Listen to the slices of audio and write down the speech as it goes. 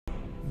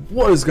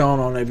What is going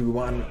on,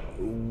 everyone?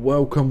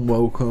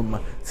 Welcome.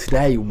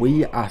 Today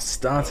we are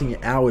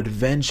starting our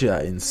adventure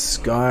in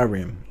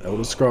Skyrim.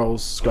 Elder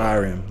Scrolls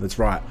Skyrim, that's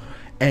right.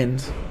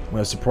 And I'm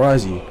going to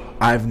surprise you,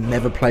 I've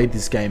never played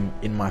this game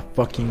in my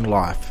fucking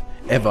life,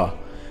 ever.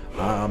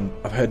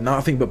 I've heard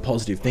nothing but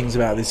positive things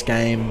about this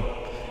game,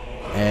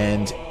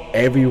 and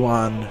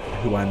everyone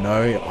who I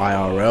know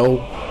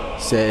IRL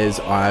says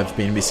I've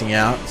been missing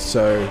out,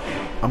 so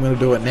I'm going to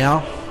do it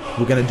now.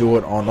 We're going to do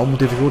it on normal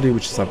difficulty,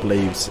 which is, I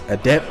believe,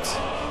 adept,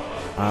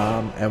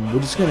 and we're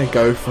just going to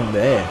go from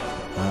there.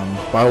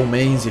 By all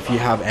means, if you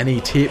have any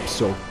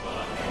tips or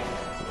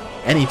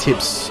any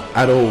tips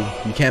at all,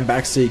 you can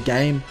backseat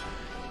game.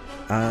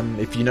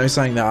 If you know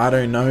something that I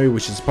don't know,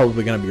 which is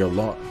probably going to be a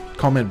lot,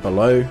 comment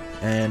below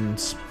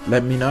and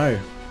let me know.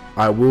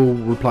 I will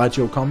reply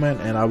to your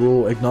comment and I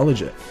will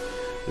acknowledge it.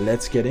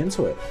 Let's get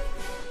into it.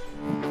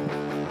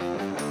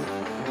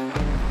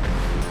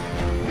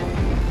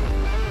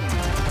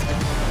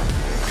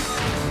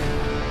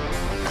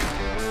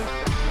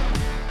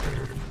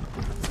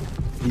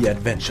 The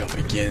adventure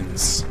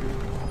begins.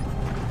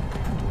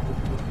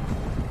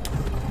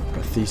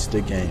 Bethesda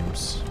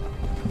Games.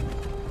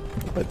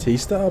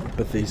 Bethesda.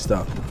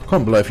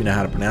 Comment below if you know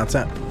how to pronounce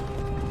that.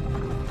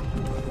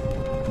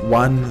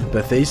 1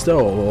 Bethesda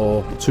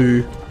or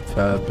 2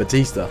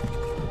 Bethesda.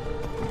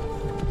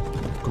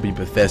 Could be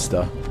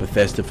Bethesda.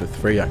 Bethesda for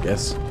 3, I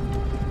guess.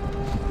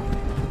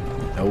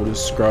 Elder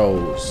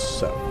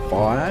Scrolls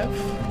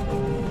 5.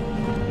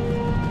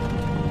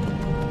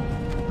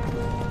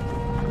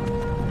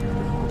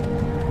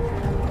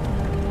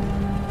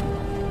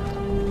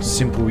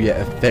 Simple yet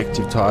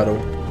effective title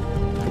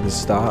for the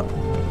start.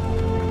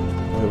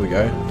 There we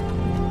go.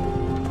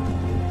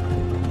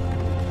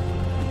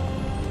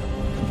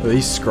 Oh,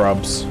 these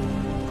scrubs.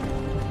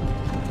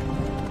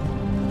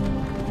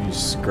 You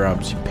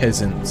scrubs, you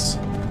peasants.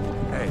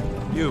 Hey,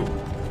 you're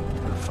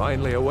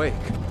finally awake.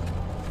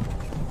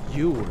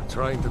 You were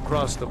trying to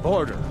cross the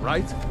border,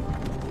 right?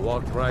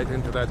 Walked right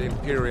into that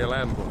Imperial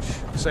ambush,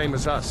 same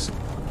as us.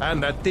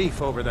 And that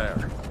thief over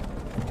there.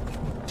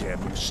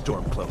 Damn you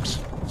Stormcloaks.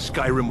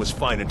 Skyrim was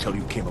fine until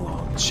you came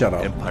along. Shut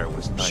up. Empire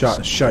was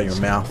nice. Shut your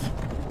mouth.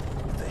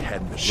 If they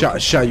hadn't been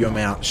Shut your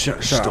mouth. Shut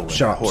up.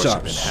 Halfway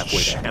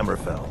to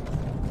Hammerfell.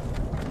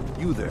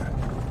 You there,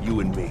 you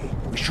and me.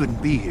 We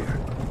shouldn't be here.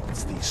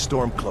 It's these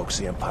Stormcloaks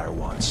the Empire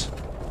wants.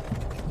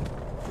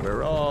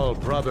 We're all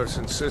brothers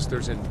and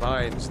sisters in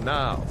binds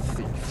now,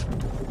 thief.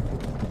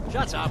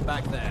 Shut up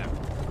back there.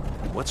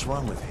 What's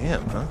wrong with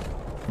him, huh?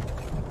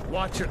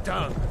 Watch your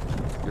tongue.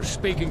 You're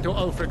speaking to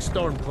Ulfric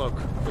Stormcloak,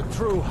 the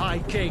true High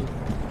King.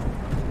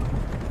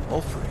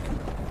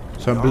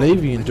 Ulfric? So I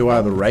believe you can do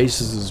other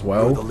races as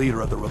well. You're the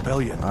leader of the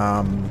rebellion.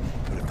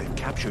 But if they've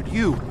captured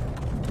you...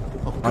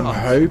 Oh, I'm God.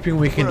 hoping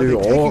we can do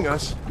taking Orc.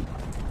 us?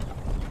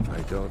 I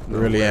don't know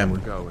Really where am. we're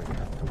going,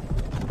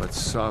 but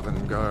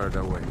Sovngarde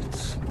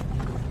awaits.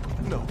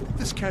 No,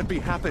 this can't be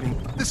happening.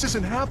 This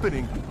isn't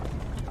happening.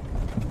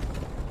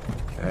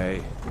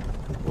 Hey,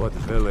 what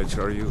village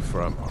are you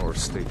from,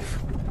 horse thief?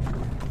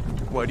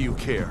 Why do you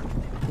care?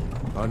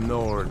 A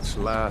Nord's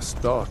last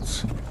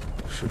thoughts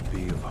should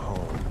be of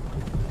home.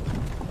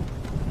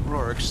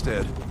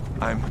 Rorikstead.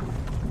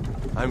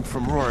 I'm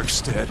from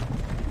Rorikstead.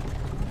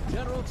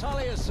 General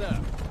Tullius, sir.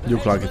 You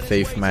look like a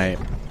thief, mate.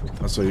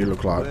 That's what you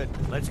look like. Good.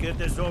 Let's get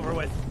this over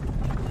with.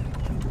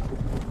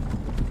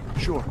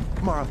 Sure.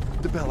 Mara,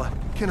 Debella,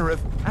 Kinnarev,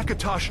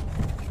 Akatosh,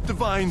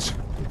 Divines,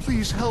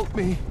 please help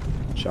me.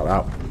 Shut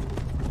up.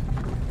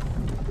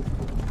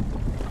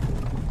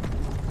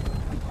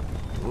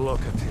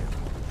 Look at him.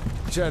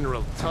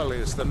 General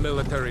Tullius, the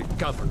military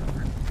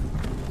governor.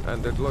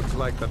 And it looks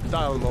like the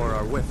Thalmor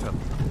are with him.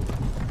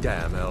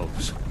 Damn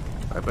elves.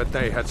 I bet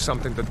they had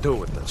something to do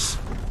with this.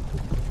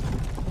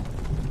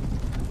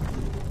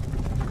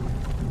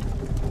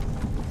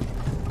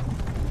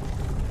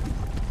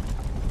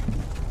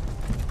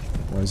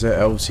 Why is there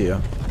elves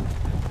here?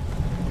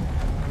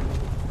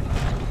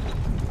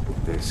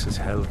 This is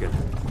Helgen.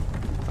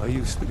 I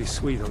used to be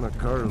sweet on a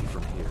girl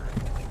from here.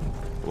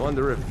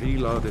 Wonder if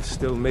Vilod is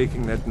still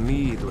making that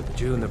mead with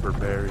juniper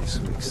berries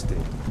mixed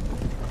in.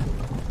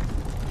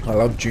 I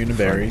love juniper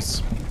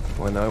berries.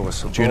 When I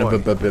was a boy, Juniper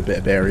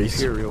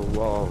berries. imperial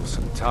walls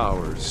and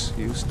towers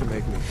used to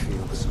make me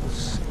feel so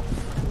safe.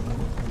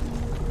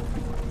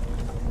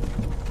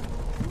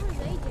 Who are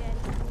they, Daddy?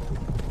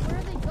 Where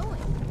are they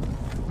going?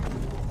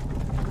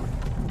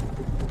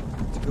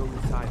 To go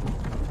inside.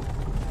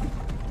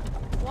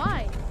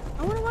 Why?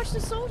 I want to watch the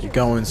soldiers.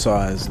 Go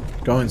inside.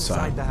 Go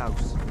Inside inside. the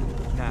house.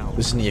 Now.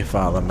 Listen to your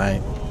father,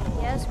 mate.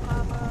 Yes,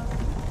 Papa.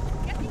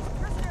 Get these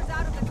prisoners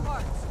out of the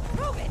carts.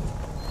 Move it!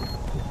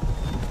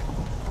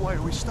 Why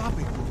are we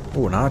stopping?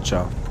 Oh, an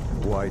archer.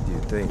 Why do you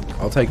think?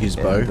 I'll take his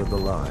bow. End of the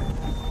line.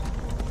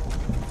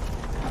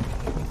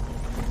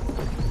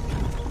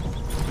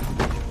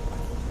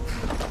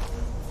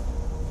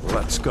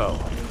 Let's go.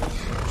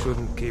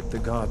 Shouldn't keep the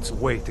gods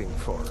waiting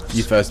for us.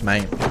 You first,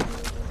 mate.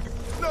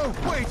 No,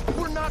 wait!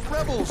 We're not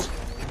rebels!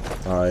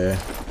 Oh yeah.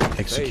 Face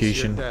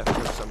Execution. your death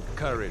with some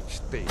courage,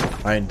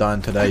 thief. I ain't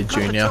dying today, You've got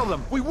to Junior. tell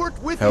them we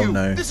worked with Hell you.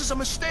 no. This is a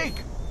mistake.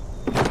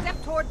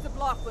 Step towards the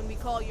block when we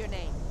call your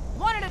name.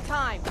 One at a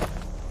time.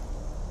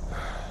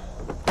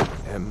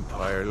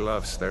 Empire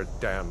loves their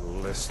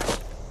damn lists.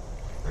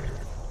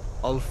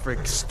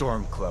 Ulfric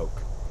Stormcloak,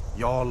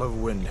 Jarl of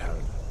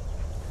Windhelm.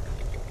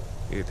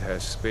 It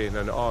has been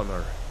an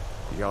honor,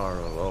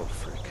 Jarl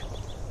Ulfric.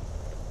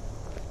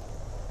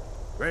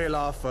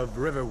 Ralof of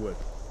Riverwood.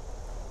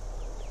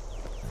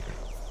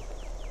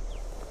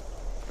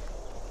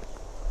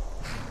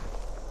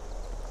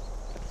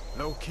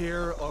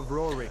 Lokir of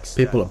Rorikstead.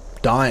 People are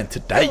dying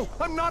today. No,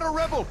 I'm not a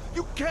rebel.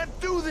 You can't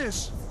do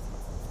this.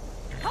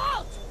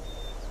 Halt!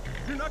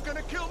 You're not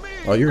gonna kill me.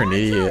 Oh, you're an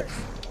idiot.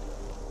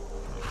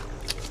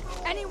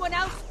 Anyone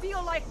else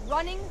feel like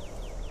running?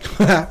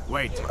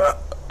 Wait,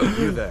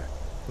 you there.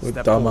 What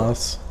Step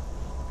dumbass.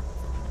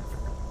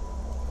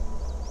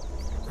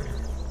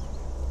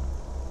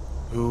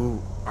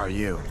 Who are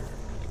you?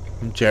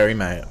 I'm Jerry,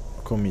 mate.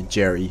 Call me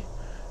Jerry.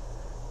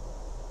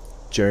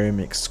 Jerry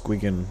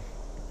McSquiggin.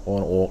 Or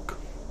an orc.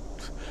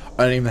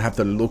 I don't even have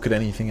to look at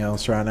anything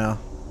else right now.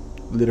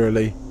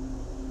 Literally.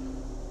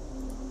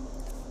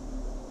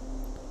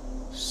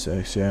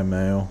 Sexy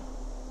male.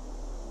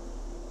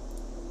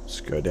 Let's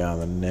go down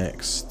the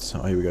next.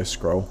 Oh, here we go.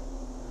 Scroll.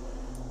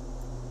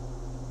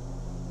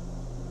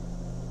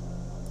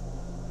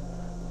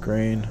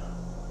 Green.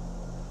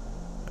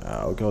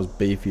 I'll go as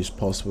beefy as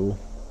possible.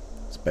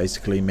 It's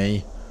basically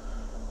me.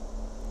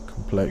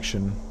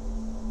 Complexion.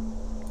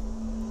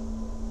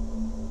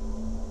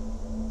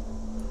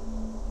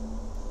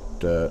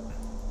 Dirt.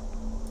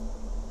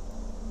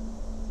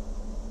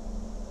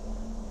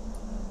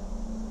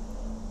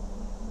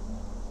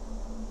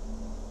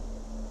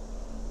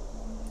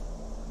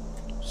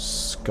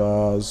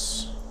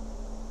 Scars.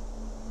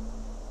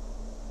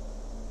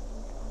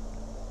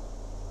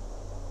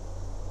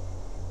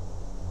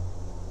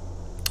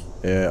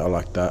 Yeah, I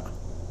like that.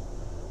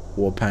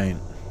 War paint.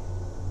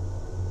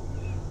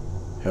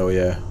 Hell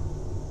yeah.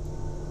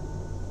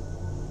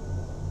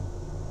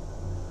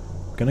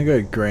 Gonna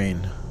go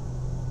green.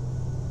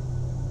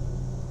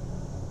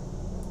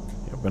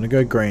 Yeah, I'm gonna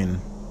go green.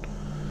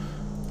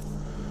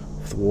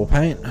 For the war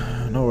paint.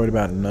 Not worried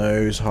about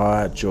nose,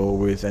 height, jaw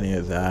width, any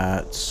of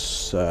that.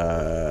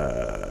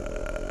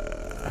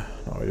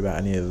 Not worried about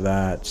any of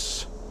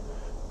that.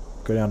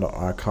 Go down to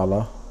eye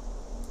color.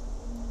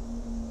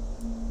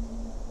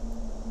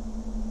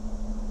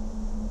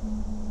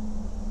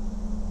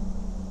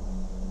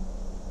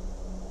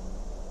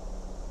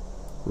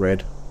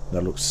 Red.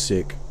 That looks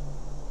sick.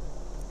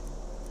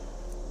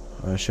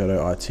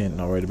 Shadow eye tint.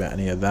 Not worried about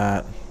any of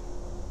that.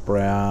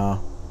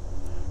 Brow.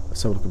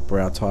 Let's have a look at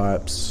brow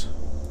types.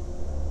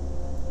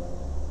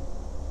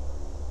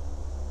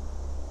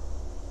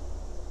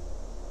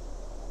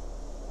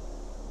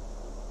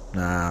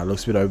 Nah,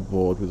 looks a bit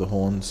overboard with the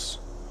horns.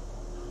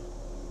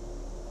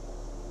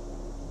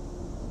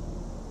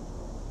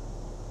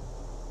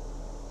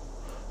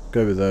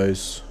 Go with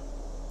those.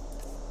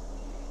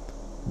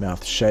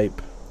 Mouth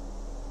shape.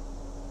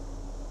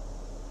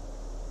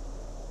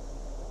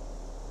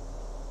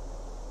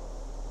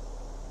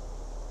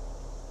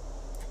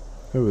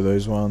 Go with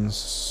those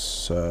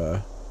ones.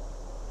 Not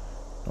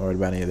worried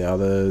about any of the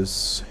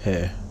others.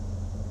 Hair.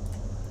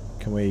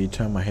 Can we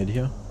turn my head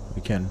here?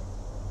 We can.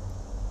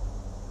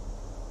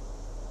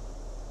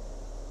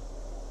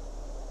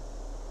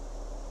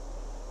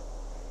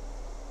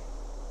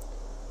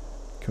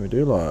 Can we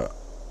do like...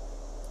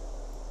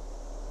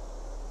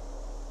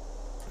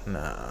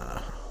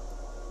 Nah.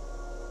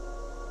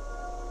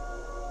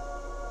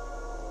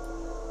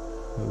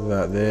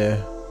 That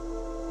there.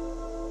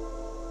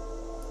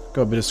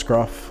 Got a bit of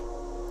scruff.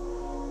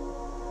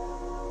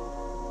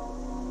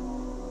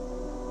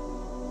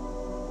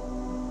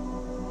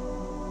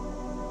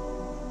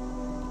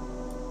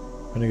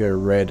 I'm gonna go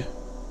red.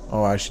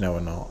 Oh, actually no, we're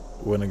not.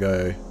 We're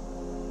gonna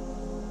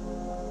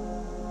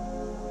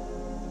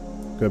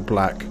go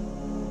black.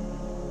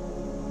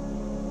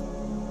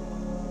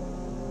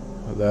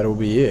 That'll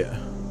be it.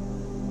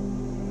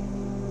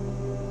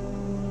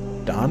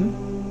 Done.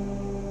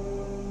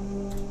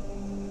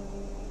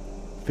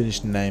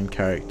 Finish name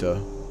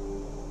character.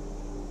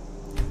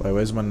 Wait,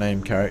 where's my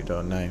name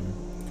character name?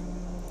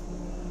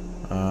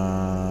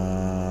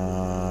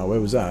 Where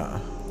was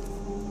that?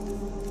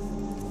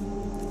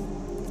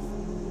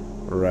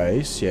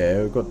 Race,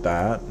 yeah, we've got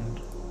that.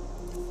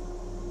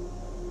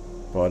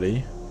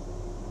 Body.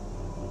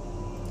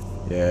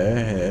 Yeah,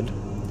 head.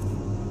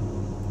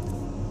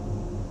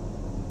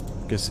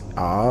 Guess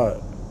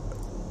art.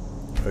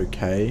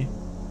 Okay.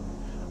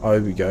 Oh,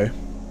 here we go.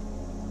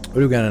 What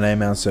are we going to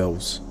name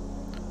ourselves?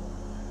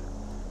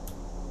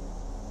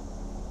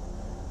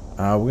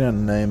 We're going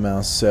to name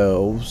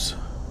ourselves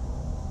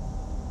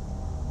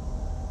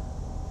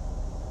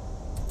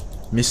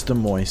Mr.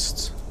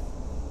 Moist.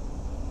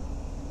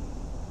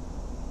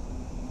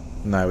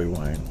 No, we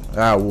won't.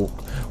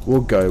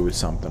 We'll go with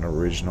something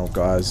original,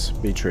 guys.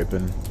 Be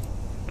tripping.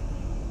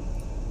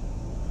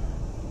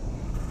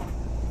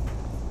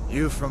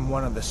 You from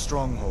one of the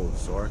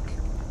strongholds, Orc.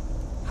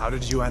 How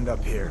did you end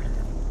up here?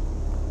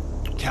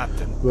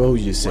 Captain, Well,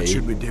 you what see.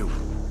 should we do?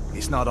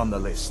 He's not on the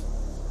list.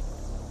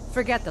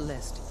 Forget the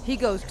list. He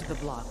goes to the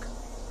block.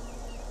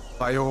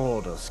 By your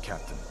orders,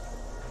 Captain.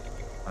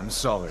 I'm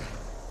sorry.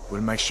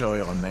 We'll make sure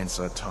your remains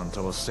return to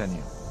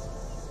Orsinium.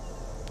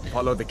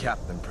 Follow the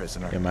captain,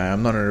 prisoner. Yeah, man,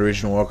 I'm not an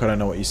original Orc. I don't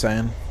know what you're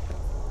saying.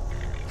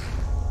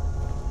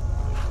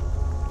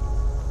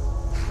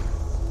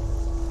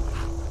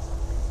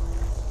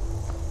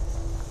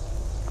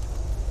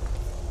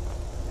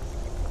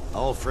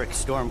 Ulfric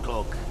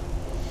Stormcloak.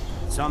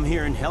 Some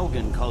here in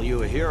Helgen call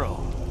you a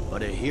hero,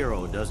 but a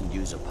hero doesn't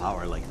use a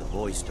power like the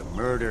voice to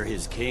murder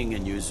his king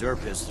and usurp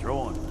his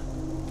throne.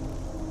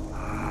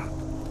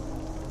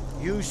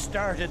 You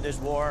started this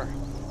war,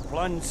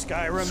 plunged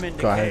Skyrim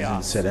into Guy hasn't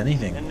chaos, said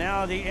anything. and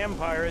now the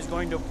Empire is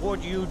going to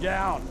put you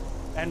down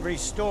and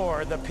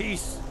restore the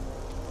peace.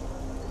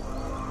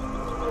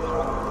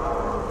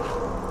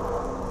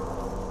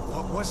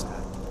 What was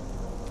that?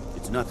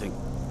 It's nothing.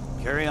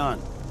 Carry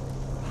on.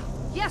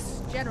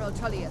 Yes, General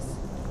Tullius.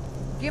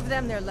 Give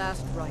them their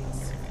last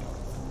rites.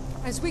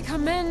 As we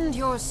commend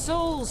your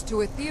souls to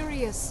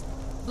Aetherius,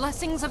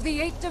 blessings of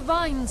the 8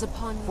 divines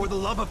upon you. For the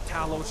love of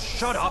Talos,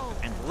 shut up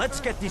and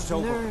let's get this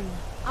over. Learn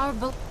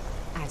our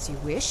as you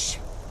wish.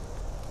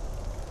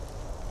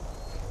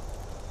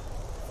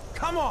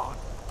 Come on!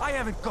 I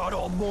haven't got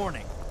all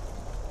morning.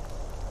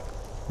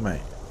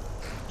 Mate,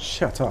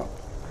 shut up.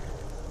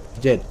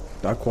 You're dead.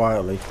 Die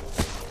quietly.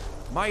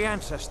 My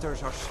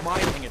ancestors are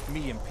smiling at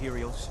me,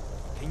 Imperials.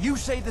 Can you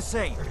say the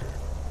same?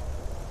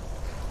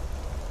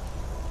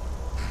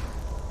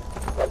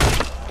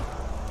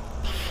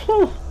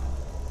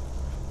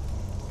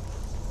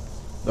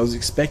 I was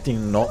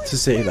expecting not to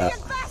see that.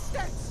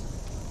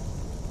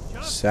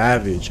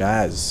 Savage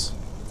as.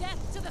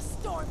 Death to the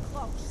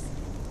Stormcloaks.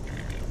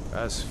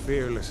 As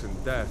fearless in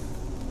death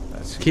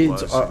as he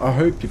Kids, was. I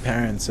hope your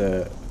parents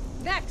are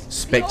Next,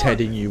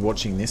 spectating you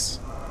watching this.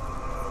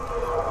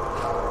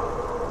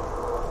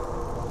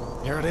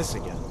 Here it is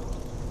again.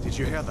 Did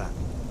you hear that?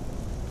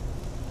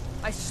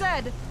 I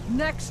said,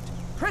 next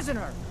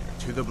prisoner.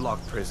 To the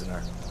block,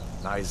 prisoner.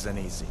 Nice and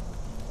easy.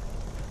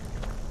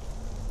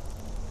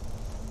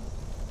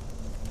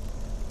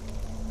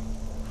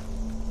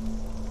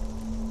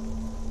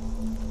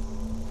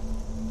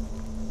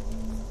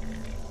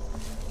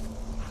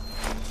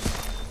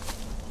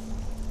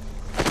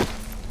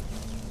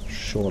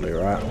 Surely,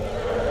 right?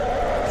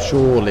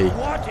 Surely.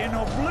 What in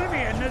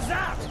oblivion is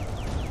that?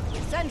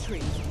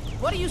 Sentries.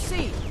 What do you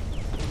see?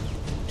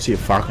 See a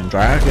fucking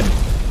dragon.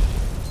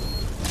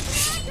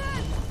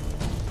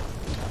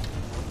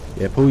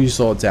 Yeah, pull your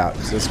swords out,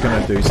 because it's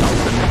gonna do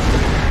something.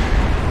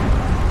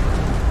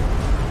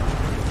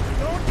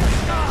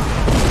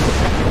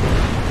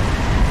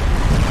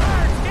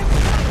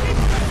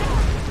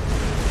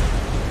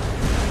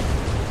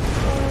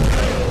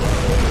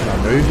 Can I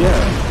move?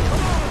 Yeah.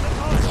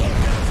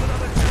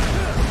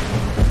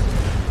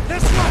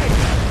 This way!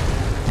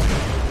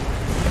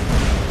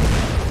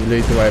 You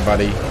lead the way,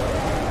 buddy.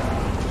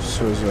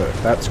 So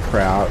that's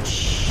crouch.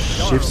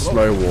 Shift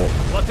slow walk.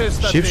 What is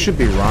that Shift thing? should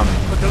be run.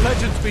 But the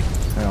legends be...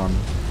 Hang on.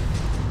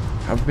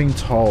 I've been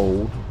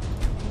told.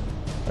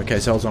 Okay,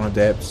 cells on a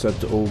depth, so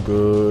that's all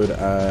good.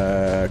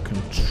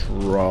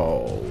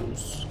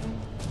 Controls.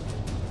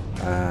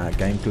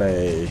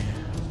 Gameplay.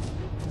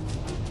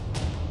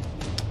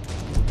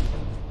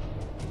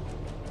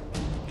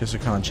 Guess I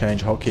can't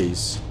change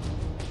hotkeys.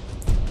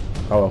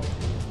 Oh well.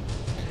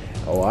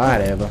 Oh,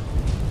 whatever.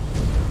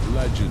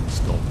 Legends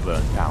don't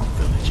burn down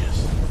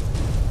villages.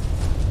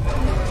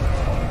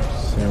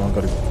 Has anyone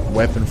got a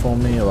weapon for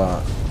me or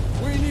what?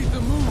 We need to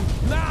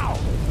move now!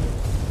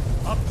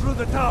 Up through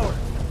the tower.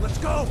 Let's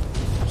go!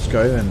 Let's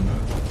go then.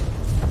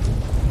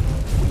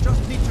 We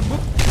just need to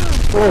move.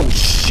 Oh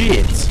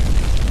shit!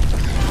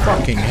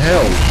 Fucking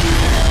hell!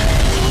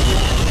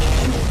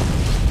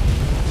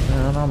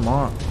 Man, I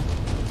might.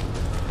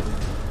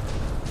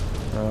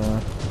 In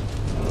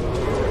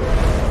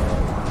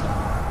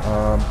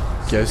on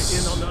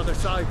Guess. the other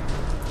side.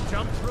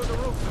 Jump through the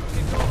roof and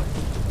keep going.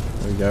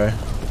 There we go.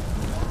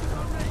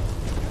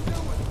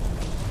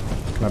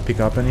 Can I pick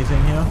up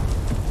anything here?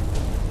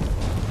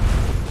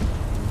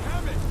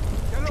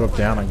 Drop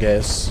down, I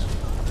guess.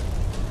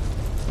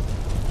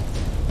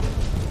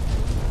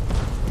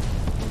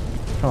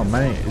 Oh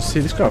mate, is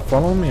this guy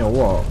following me or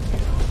what?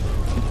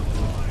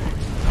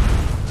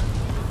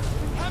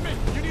 Hammond,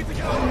 you need to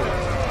get over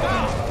there.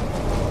 Now!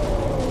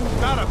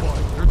 Got it, boy.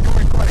 You're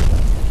doing great.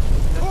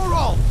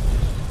 Oral!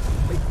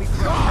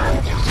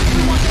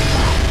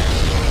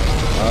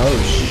 Oh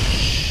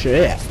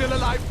shit! Still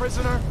alive,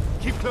 prisoner?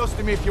 Keep close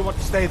to me if you want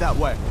to stay that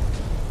way.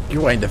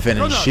 You ain't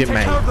defending Gunnar, shit, take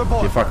mate. care of the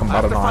boy. You fucking I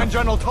have butter to find knife.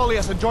 General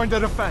Tullius and join the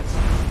defense.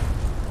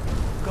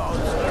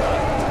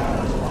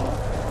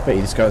 Bet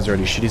you this guy's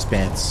already shit his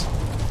pants.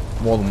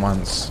 More than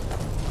once.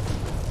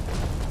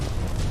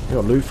 You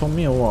got loot for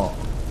me or what?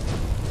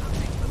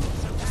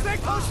 Stay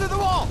close to the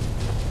wall!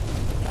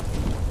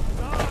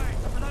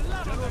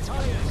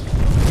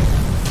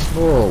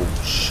 Oh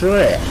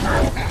shit!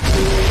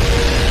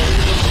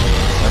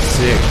 That's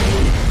sick.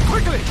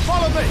 Quickly,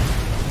 follow me.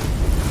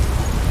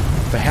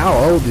 For how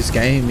old this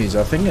game is,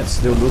 I think it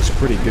still looks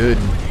pretty good.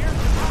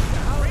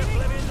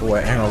 Oh,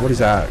 wait, hang on, what is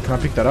that? Can I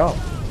pick that up?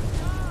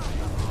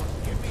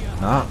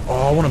 Nah.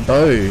 Oh, I want a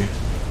bow.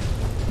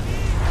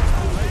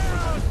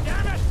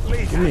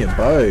 Give me a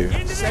bow.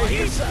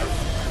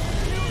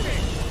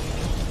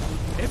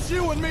 It's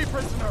you and me,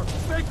 prisoner.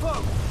 Stay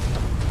close.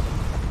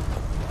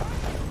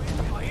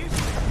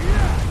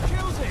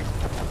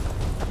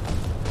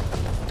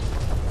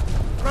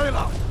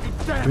 Raylo, you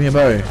damn. Give me a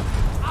bow.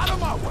 Out of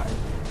my way.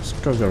 This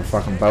guy's got a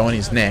fucking bow on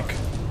his neck.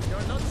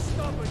 You're not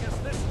stopping us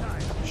this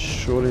time.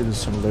 Surely there's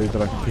some loot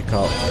that I can pick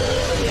up.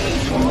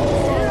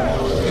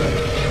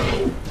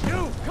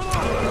 You, come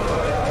on.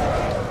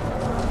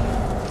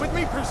 With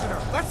me, prisoner.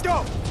 Let's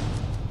go.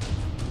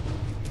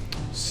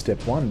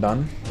 Step 1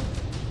 done.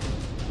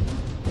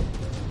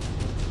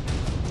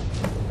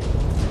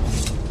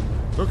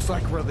 Looks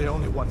like we're the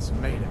only ones who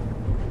made it.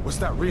 Was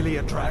that really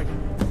a dragon?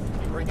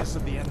 Bring us to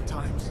the end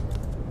times.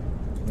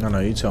 No,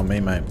 you tell me,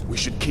 mate. We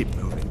should keep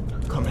moving.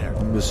 Come here.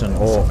 I'm just an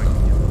orc.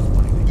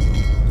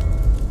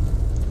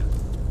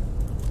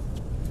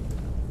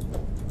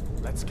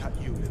 Let's cut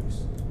you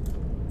loose.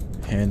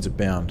 Hands are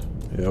bound.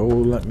 Yeah, oh,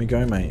 let me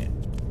go, mate.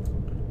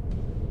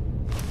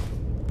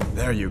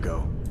 There you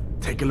go.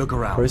 Take a look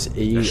around. Press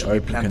E, There should be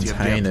open plenty of game to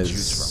containers.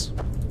 choose from.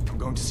 I'm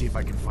going to see if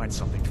I can find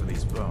something for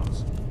these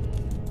bones.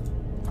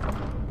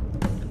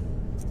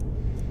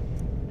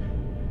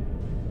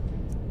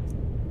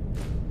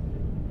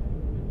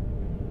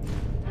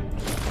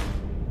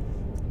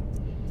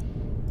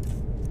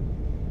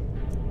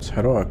 So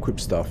how do I equip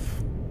stuff?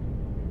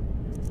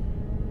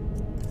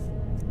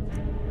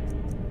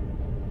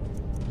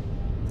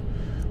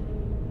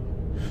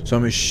 So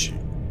I'm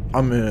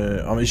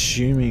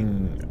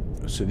assuming.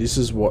 So this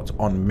is what's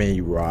on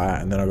me,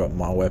 right? And then I got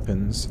my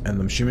weapons, and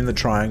I'm assuming the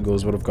triangle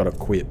is what I've got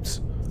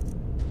equipped.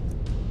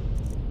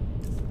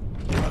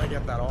 You wanna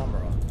get that armor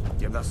on?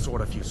 Give that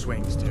sword a few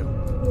swings too.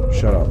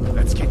 Shut up.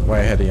 Let's keep Way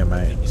ahead of you,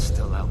 mate. He's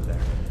still out there.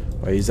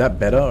 Wait, is that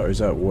better or is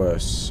that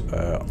worse?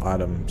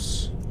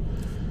 Items.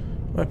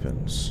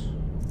 Weapons.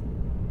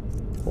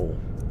 Oh.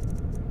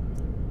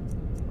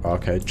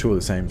 Okay, two of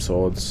the same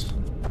swords.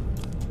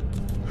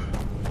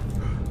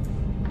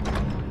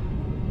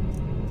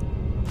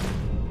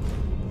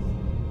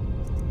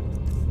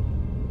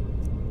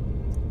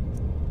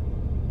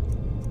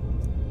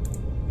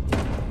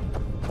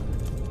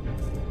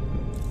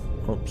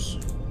 Oops.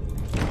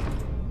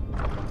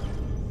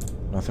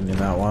 Nothing in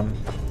that one.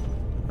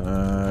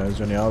 Is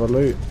there any other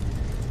loot?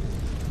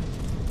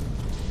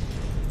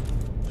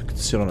 I could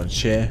sit on a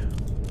chair.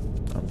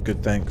 I'm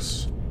good,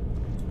 thanks.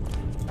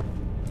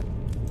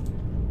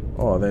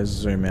 Oh, there's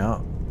zoom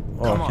out.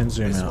 Oh, I can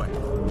zoom out.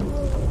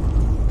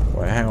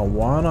 Wait, hang on.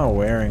 Why am I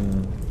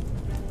wearing...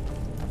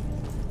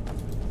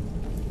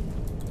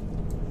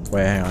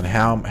 Wait, hang on.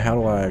 How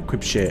do I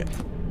equip shit?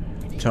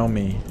 Tell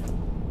me.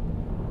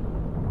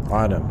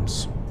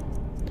 Items.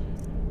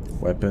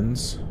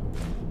 Weapons.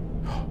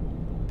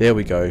 There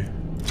we go.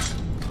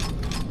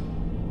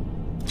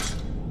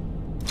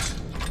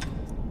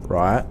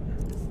 Right.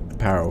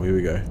 Apparel, here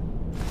we go.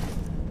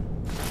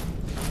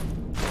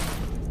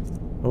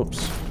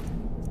 Oops.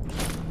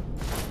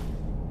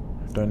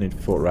 Don't need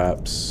foot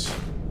wraps.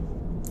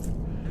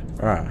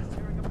 Alright.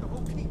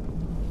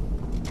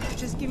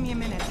 Just give me a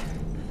minute.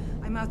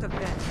 I'm out of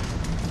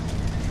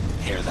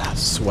breath. Hear that?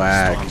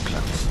 Swag. Storm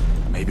clouds.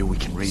 Maybe we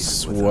can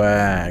reason with them.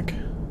 Swag.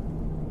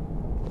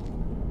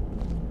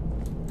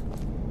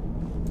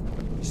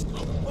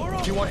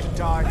 If you want to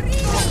die,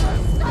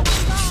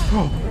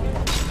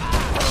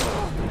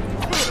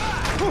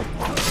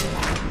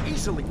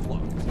 easily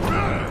blocked.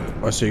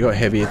 Oh, so you got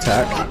heavy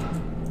attack.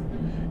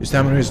 Your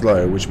stamina is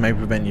low, which may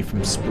prevent you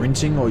from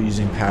sprinting or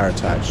using power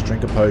attacks.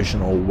 Drink a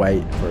potion or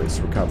wait for its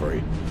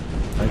recovery.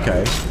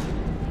 Okay.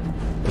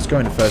 Let's go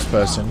into first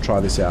person,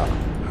 try this out.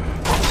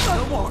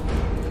 Come on.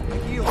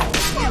 Heal.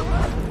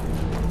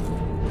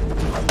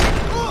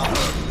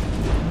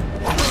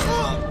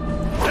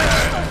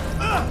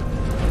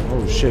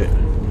 Oh shit.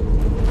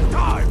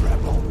 Die,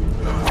 rebel.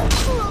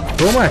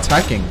 Who am I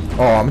attacking?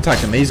 Oh, I'm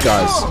attacking these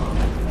guys.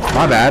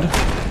 My bad.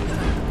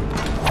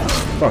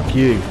 Fuck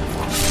you.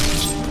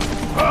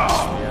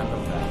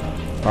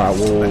 Alright,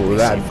 well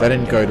that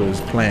didn't go to his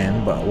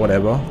plan, but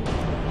whatever.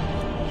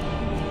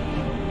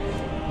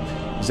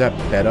 Is that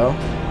better?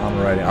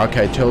 Armor rating.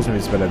 Okay, it tells me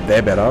it's better.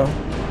 They're better.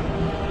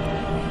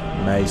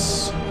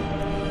 Mace.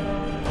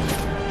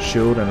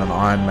 Shield and an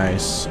iron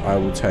mace. I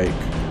will take.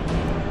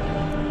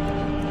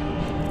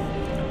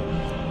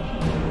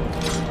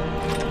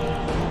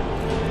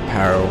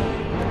 Apparel.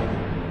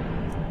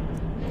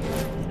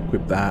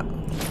 Equip that.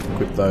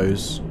 Equip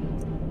those.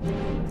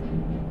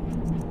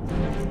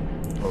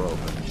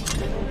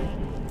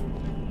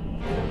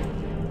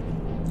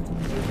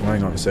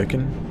 Hang on a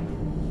second.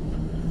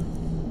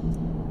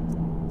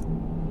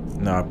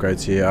 No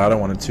upgrades here. I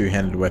don't want a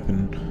two-handed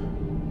weapon.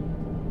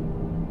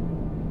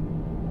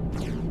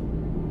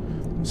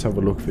 Let's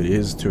have a look if it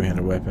is a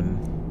two-handed weapon.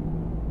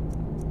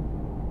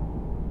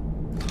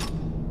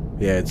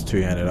 Yeah, it's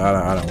two-handed.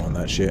 I don't want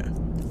that shit.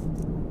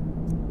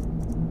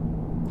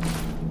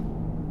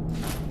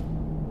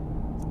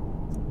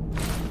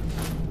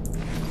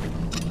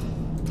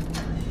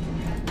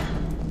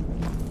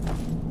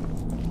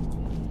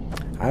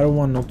 I don't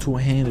want no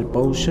two-handed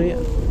bullshit.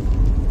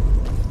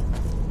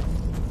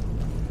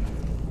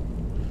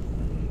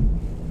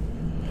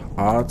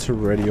 R to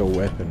ready your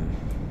weapon.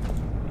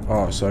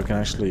 Oh, so I can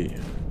actually...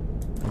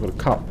 I've got a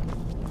cup.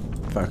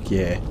 Fuck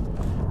yeah.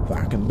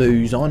 Fucking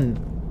booze on.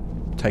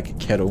 Take a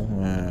kettle.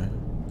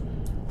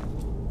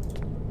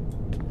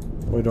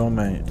 What are we doing,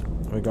 mate?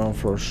 Are we going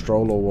for a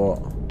stroll or what?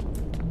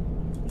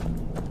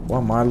 Why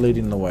am I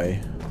leading the way?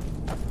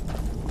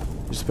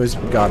 You're supposed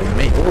to be guarding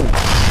me.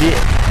 Oh, shit.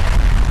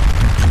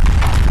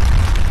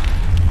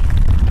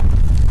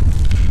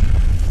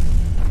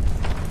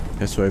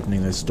 Guess we're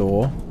opening this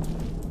door.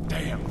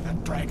 Damn,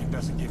 that dragon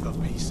doesn't give up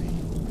easy.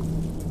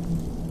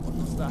 What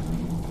was that?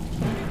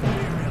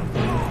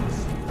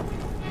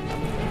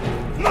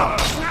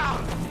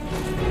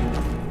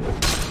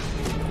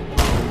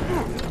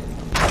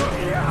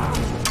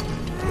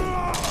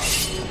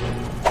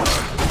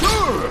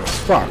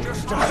 Fuck.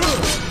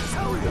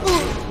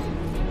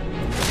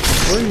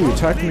 Where are you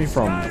attacking me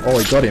from? Oh,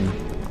 I got him.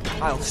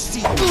 I'll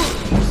see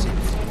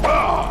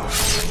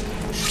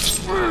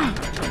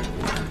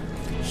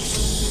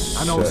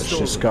I know Search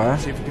this guy.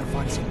 See if we can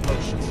find some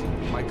potions.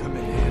 Might come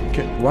in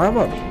handy. Why am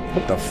I...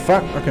 What the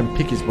fuck? I can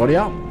pick his body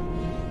up.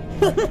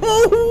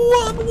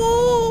 What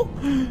more?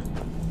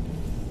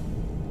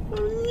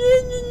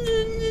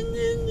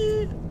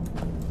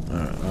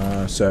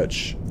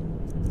 Search.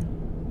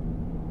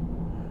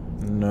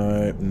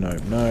 Nope,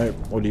 nope, nope.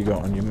 What do you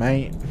got on you,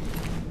 mate?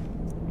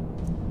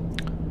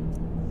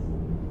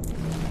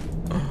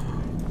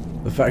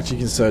 The fact you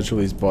can search all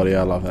his body,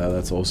 I love that.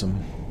 That's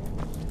awesome.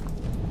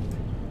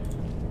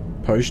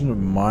 Potion of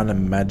minor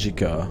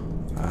magicka.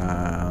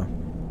 I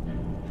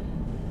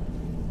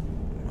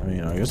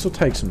mean, I guess I'll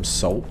take some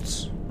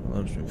salts. I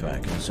love some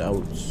fucking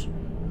salts.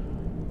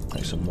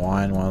 Take some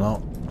wine, why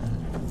not?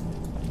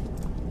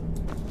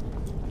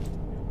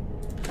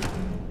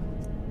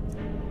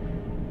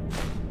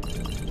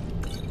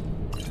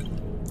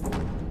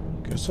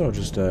 Guess I'll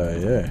just,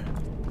 yeah.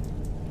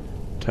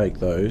 Take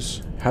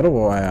those. How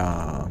do I,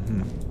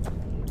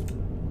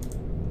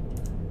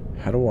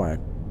 How do I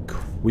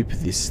equip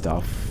this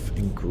stuff?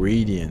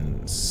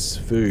 Ingredients,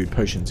 food,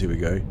 potions, here we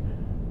go.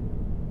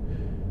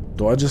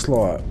 Do I just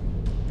like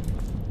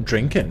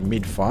drink it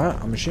mid-fight,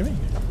 I'm assuming?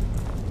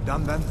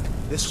 Done then?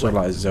 This So way.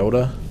 like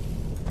Zelda.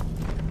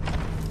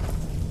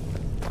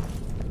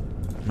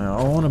 Man,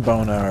 I want a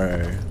bow and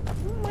arrow.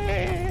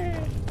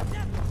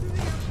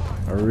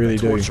 I really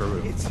do. Torture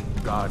room.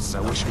 Gods, I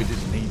wish we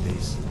didn't need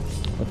these.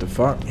 What the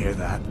fuck? Hear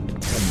that?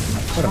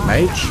 What a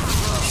mage.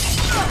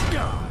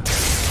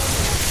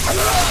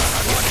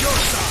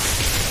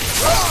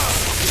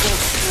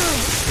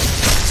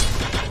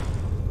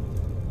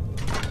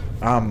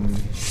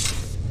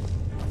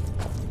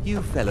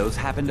 You fellows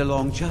happened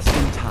along just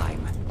in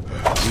time.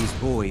 These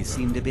boys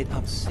seemed a bit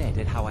upset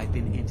at how I've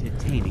been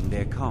entertaining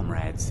their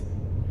comrades.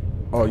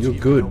 Oh, you're Do you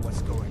good. know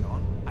what's going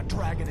on? A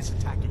dragon is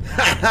attacking.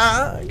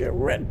 Haha, get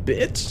red,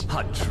 bitch.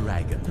 A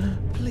dragon,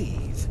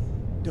 please,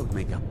 don't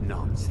make up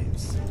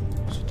nonsense.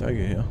 So take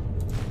it here.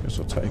 Guess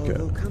I'll take it.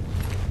 Although come-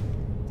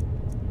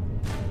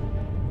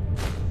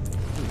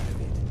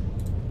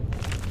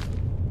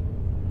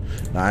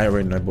 Nah, I ain't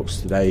reading no books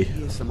today. I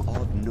hear some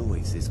odd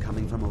noises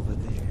coming from over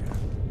there.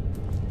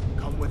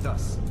 Come with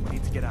us. We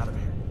need to get out of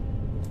here.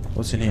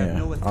 What's in here?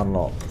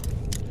 Unlock.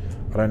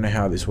 I don't know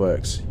how this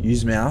works.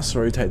 Use mouse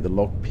to rotate the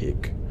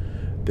lockpick,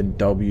 then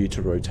W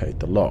to rotate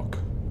the lock.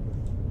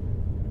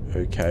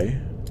 Okay.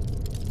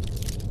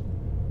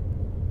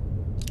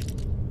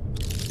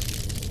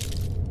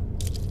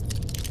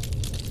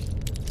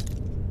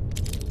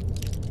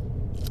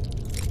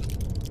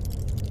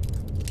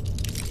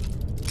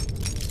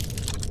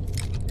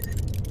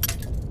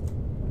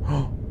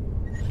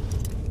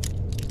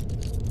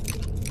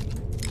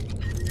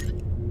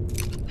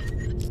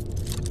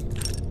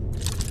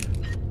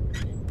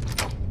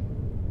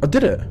 I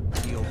did it!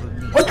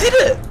 I did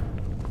it!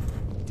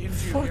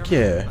 Fuck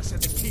yeah. I said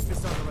to keep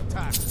us under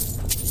attack.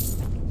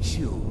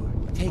 Sure,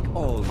 take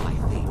all my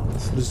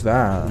things. What is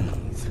that?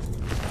 Please.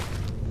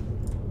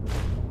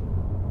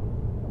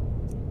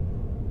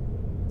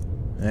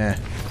 Eh.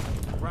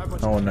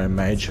 I want no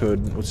mage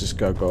hood. What's this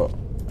guy got? Oh,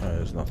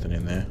 there's nothing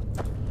in there.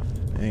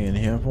 Anything in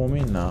here for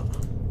me? Nah.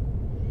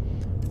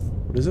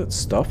 What is it?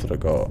 Stuff that I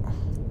got.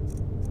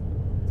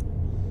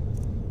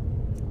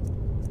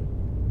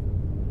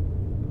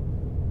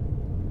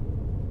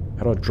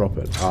 How do I drop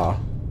it? Ah.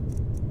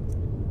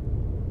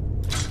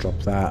 Drop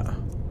that.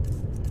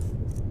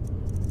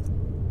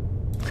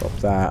 Drop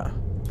that.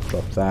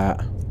 Drop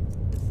that.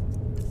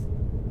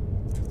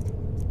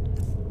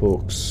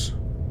 Books.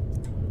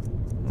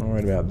 Not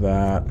worried about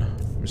that.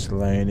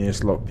 Miscellaneous,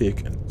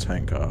 lockpick, and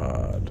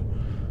tankard.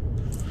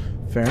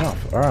 Fair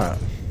enough. Alright.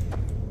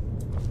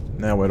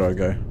 Now where do I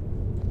go?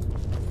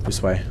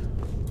 This way.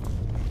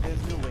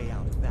 There's no way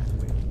out that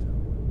way.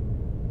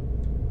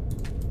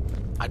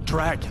 A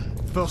dragon,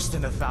 first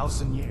in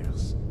 1,000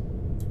 years.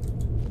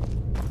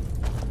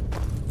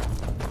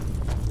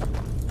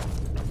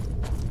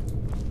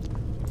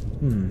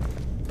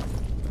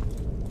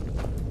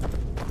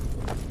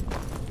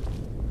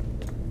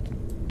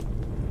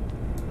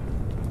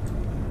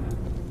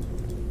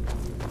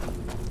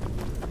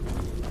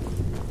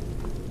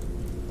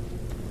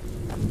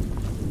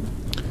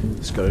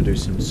 Just gotta do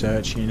some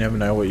searching. You never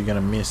know what you're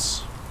gonna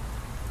miss.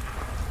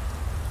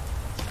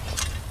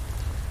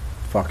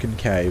 Fucking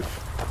cave.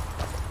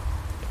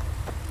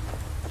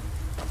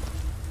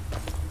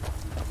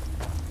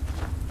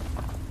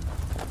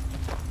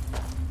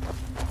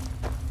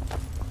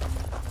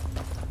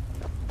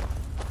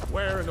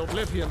 Where in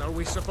Oblivion are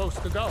we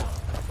supposed to go?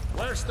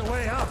 Where's the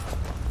way out?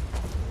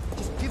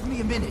 Just give me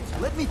a minute.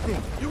 Let me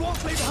think. You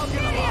won't leave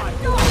Helgen alive!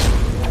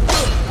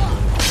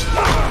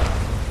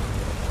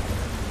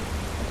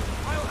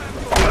 I'll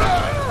have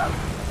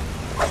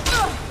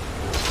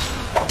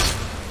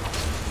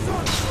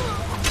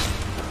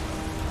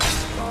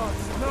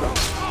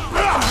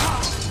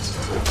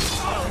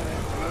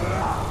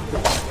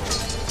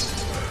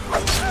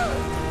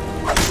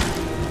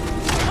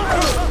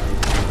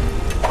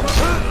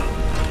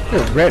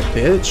You're a red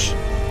bitch.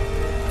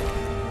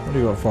 What do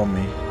you got for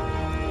me?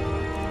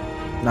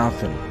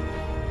 Nothing.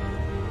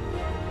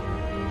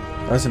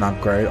 That's an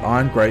upgrade.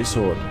 Iron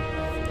Greatsword.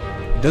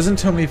 It doesn't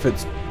tell me if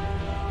it's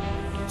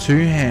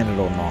two-handed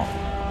or not.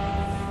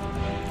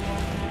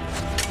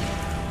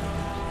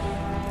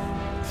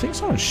 I think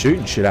someone's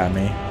shooting shit at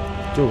me.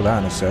 Deal with that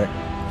in a sec.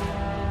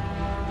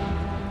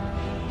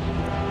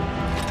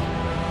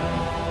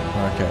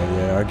 Okay,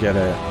 yeah, I get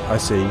it. I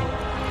see.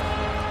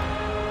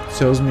 It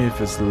tells me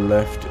if it's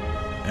left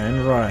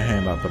and right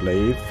hand, I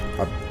believe.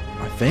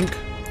 I think.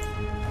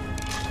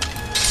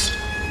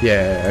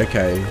 Yeah,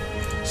 okay.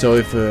 So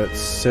if it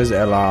says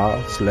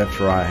LR, it's left,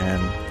 right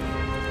hand,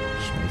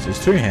 which means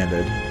it's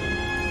two-handed.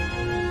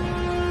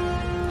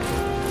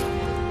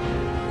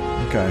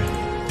 Okay.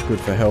 Good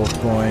for health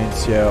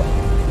points, yeah.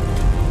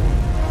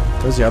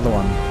 Where's the other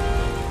one?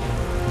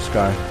 This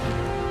guy.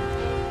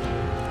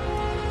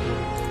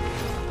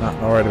 Nah,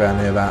 not worried about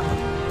any of that.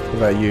 What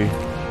about you?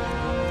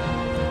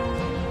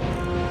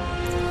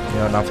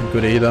 Yeah, nothing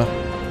good either.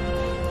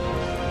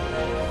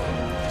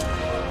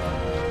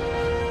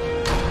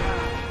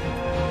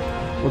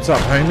 What's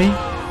up, homie?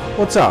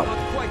 What's up?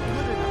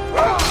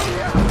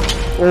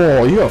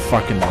 Oh, you're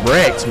fucking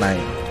wrecked,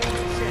 mate.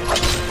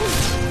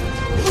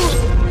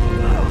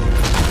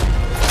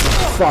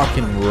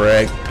 Fucking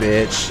wrecked,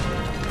 bitch.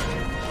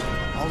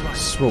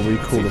 This is what we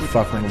call the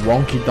fucking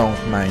wonky donk,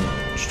 mate.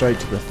 Straight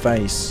to the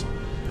face.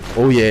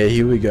 Oh yeah,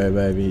 here we go,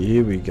 baby.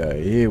 Here we go.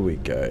 Here we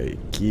go.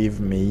 Give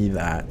me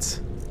that.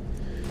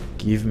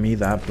 Give me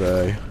that,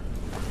 bro.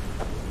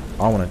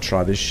 I want to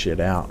try this shit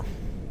out.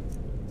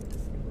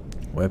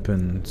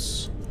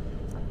 Weapons.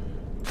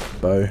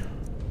 Bow.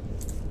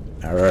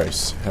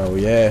 Arrows. Hell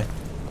yeah.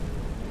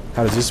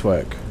 How does this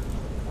work?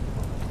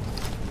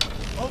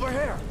 Over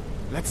here.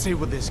 Let's see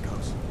where this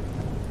goes.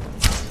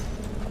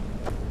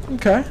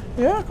 Okay.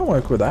 Yeah, I can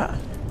work with that.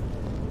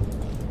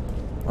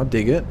 I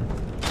dig it.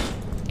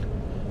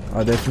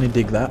 I definitely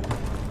dig that.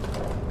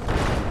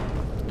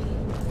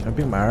 Can I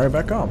pick my arrow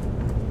back up?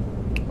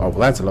 Oh, well,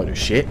 that's a load of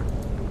shit.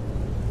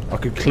 I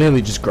could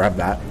clearly just grab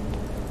that.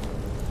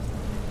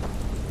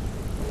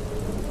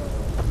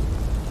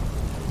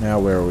 Now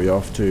where are we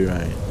off to,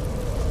 mate?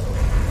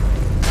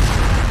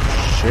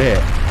 Shit.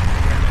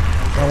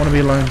 I don't want to be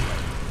alone.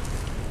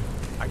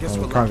 I guess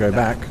we can't go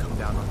back. Come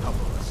down on top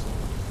of us.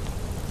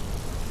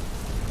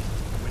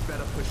 We'd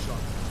better push on.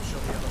 Show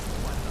the others the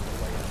plan on the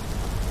way out.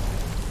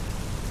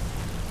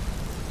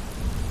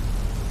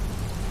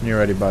 When you're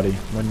ready, buddy.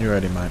 When you're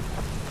ready, mate.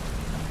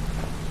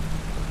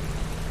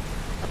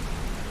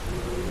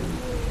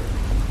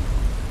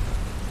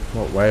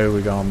 What way are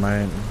we going,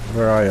 mate?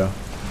 Where are you?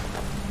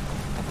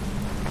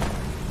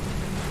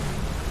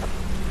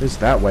 It's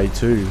that way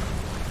too.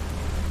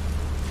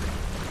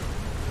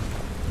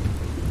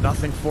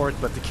 Nothing for it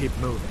but to keep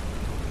moving.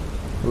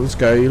 Let's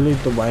go. You lead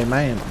the way,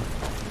 man.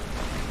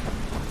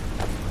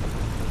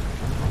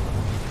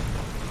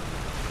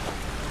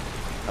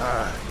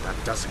 That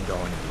doesn't go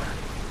anywhere.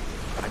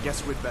 I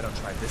guess we'd better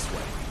try this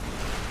way.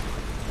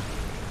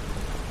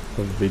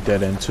 Probably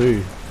dead end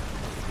too.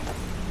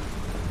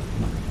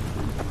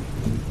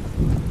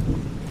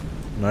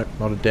 Nope,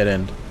 not a dead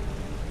end.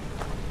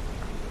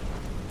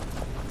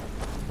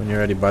 When you're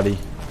ready, buddy.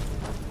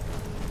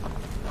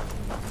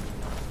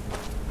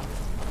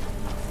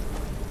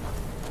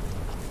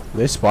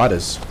 There's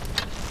spiders.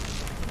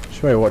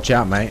 Should we watch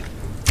out, mate?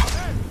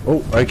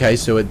 Oh, okay,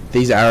 so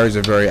these arrows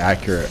are very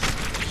accurate.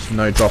 There's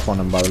no drop on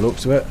them by the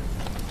looks of it.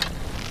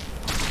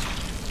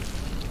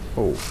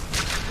 Oh.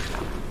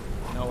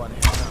 No one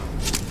here now.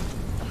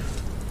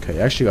 Okay,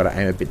 you actually got to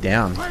aim a bit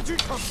down. Where'd you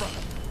come from?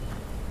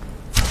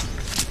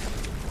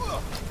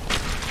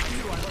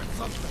 Knew I heard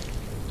something.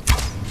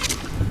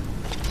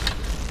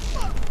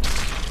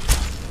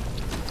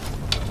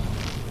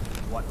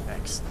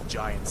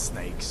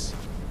 snakes.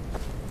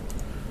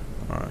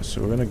 Alright,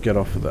 so we're gonna get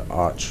off of the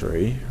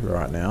archery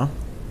right now,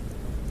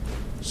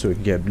 so we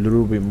can get a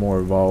little bit more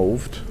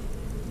evolved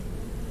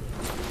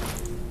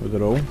with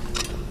it all.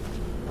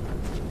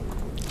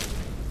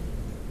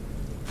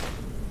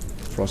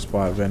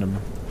 Frostbite venom.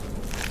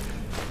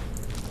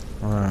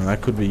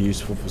 That could be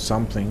useful for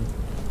something.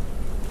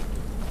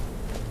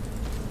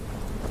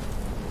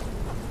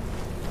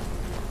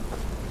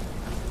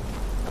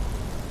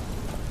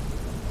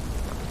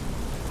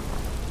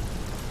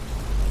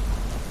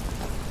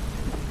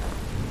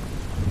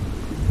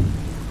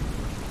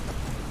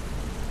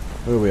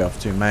 Where are we off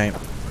to, mate?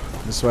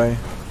 This way?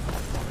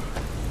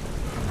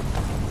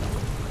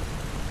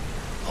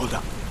 Hold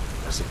up.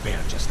 There's a bear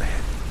just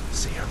ahead.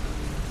 See her?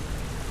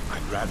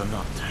 I'd rather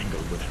not tangle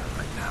with her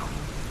right now.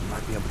 You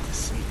might be able to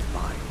sneak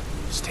by.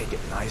 Just take it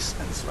nice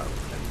and slow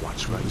and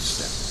watch where you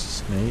step.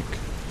 Sneak.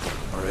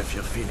 Or if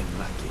you're feeling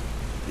lucky,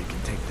 you can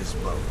take this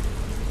bow.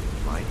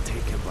 You might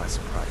take her by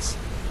surprise.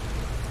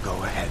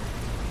 Go ahead.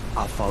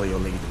 I'll follow your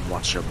lead and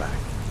watch your back.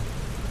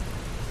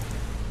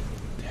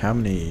 How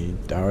many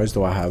arrows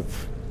do I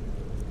have?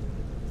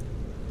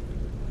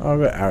 Oh, I've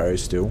got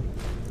arrows still.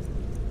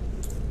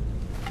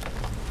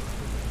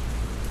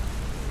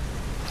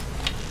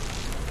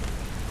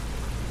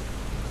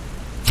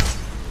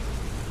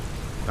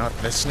 Not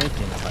the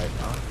sneaking type,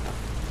 huh?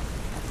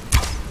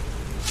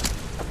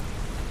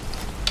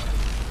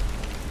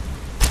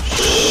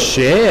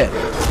 Shit!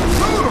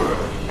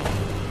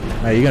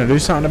 Are you gonna do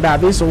something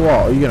about this or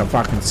what? Are you gonna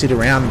fucking sit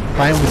around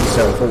playing with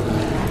yourself?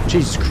 Oh,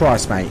 Jesus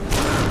Christ, mate.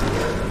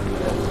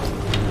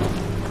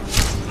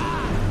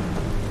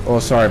 Oh,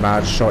 sorry, mate,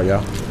 I just shot you.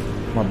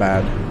 My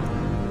bad.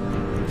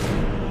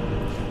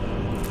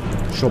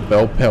 Sure,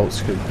 bear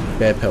pelts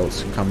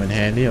can come in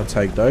handy. I'll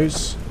take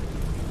those.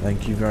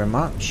 Thank you very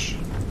much.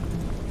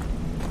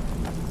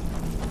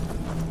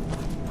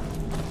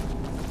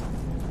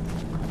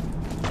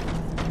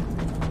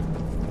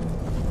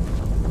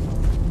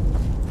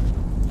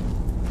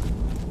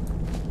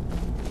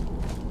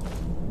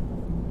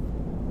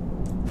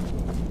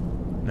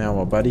 Now,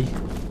 my buddy.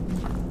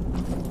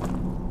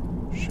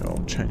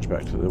 I'll change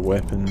back to the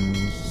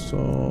weapons.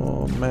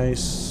 So,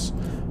 mace,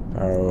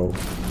 barrel,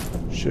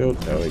 shield.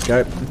 There we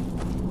go.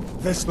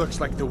 This looks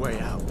like the way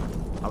out.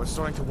 I was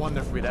starting to wonder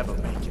if we'd ever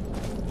make it.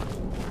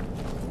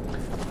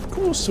 Of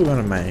course we're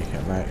gonna make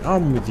it, mate.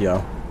 I'm with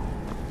you.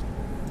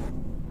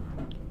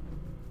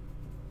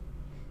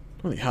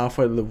 Only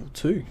halfway to level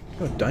 2.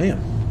 God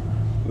damn.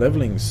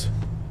 Leveling's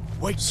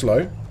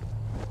slow.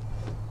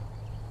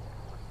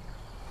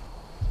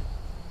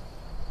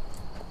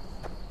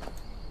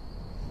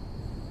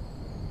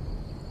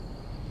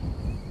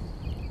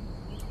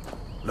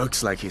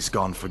 Looks like he's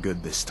gone for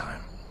good this time.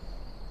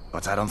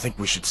 But I don't think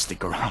we should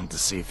stick around to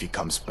see if he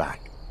comes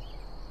back.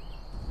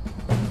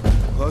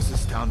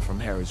 Closest town from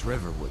here is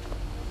Riverwood.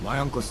 My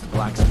uncle's the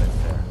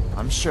blacksmith there.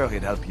 I'm sure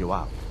he'd help you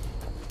out.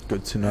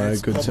 Good to know,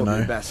 good to It's know.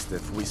 probably best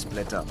if we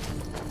split up.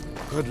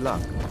 Good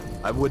luck.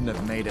 I wouldn't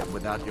have made it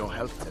without your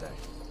help today.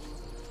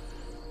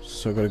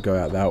 So I gotta go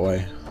out that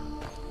way.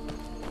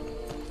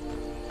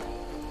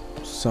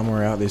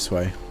 Somewhere out this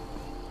way.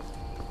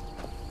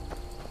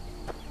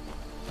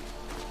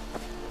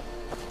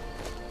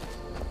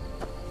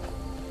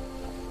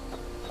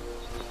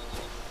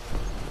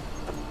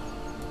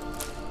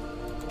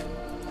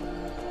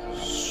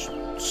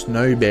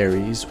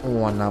 Snowberries.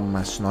 Oh, I love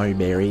my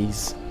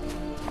snowberries.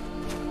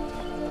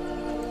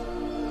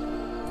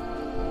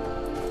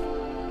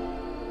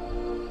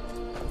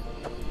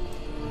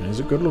 It's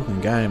a good looking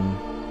game.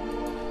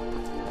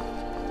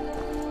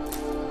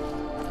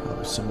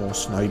 Oh, some more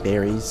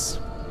snowberries.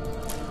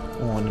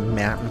 On the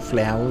mountain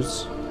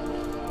flowers.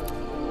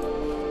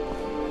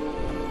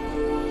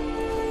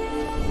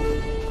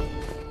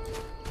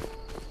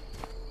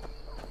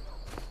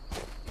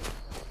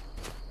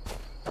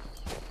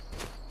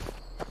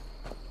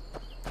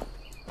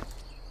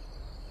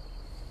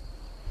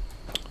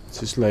 What's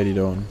this lady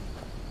doing?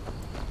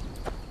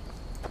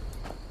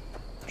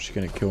 Is she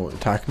gonna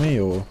attack me,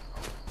 or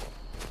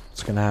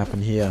what's gonna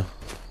happen here?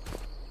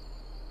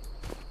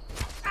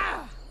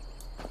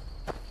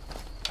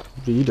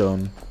 What are you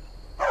doing?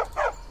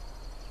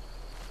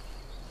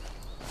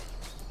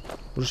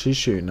 What is she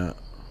shooting at?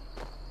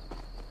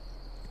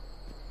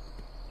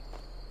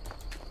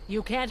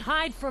 You can't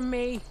hide from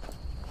me.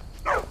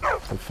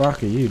 The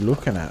fuck are you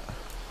looking at?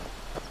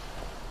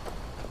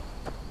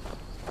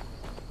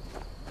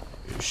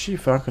 Is she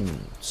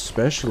fucking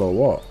special or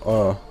what?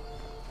 Oh.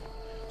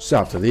 Just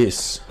after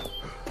this.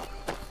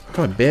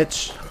 Come on,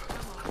 bitch.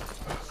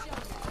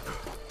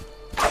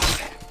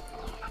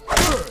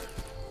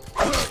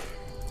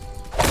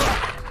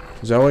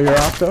 Is that what you're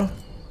after?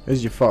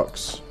 Here's your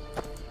fox.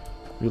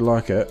 You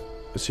like it?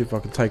 Let's see if I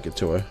can take it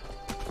to her.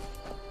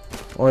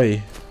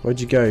 Oi,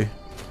 where'd you go?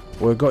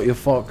 Well, I got your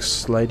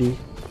fox, lady.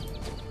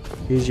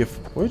 Here's your...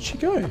 Where'd she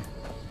go?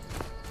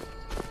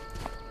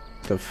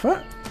 The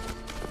fuck?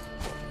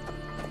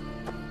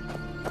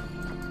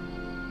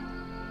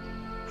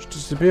 She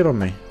disappeared on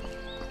me.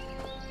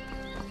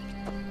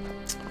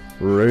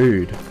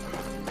 Rude.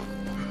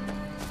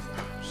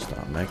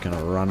 Start making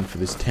a run for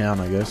this town,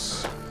 I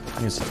guess. I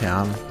think it's a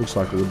town. Looks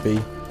like it would be.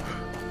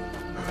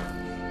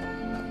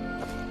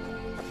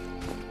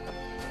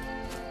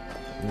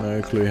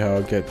 No clue how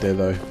I'll get there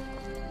though.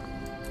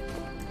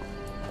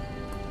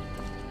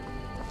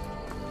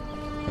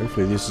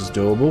 Hopefully this is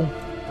doable.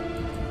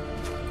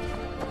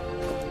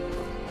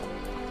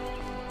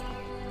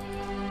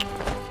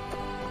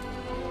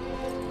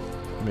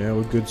 Yeah,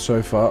 we're good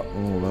so far.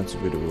 Oh, that's a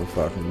bit of a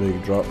fucking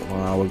big drop.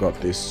 Wow, we got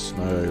this.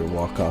 No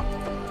walker.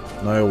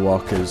 No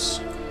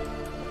walkers.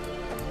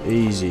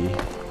 Easy.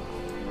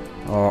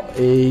 Oh,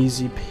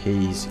 easy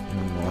peasy.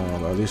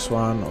 Oh, this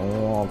one.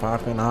 Oh,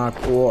 fucking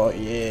hardcore.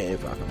 Yeah,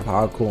 fucking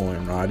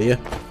hardcore right here.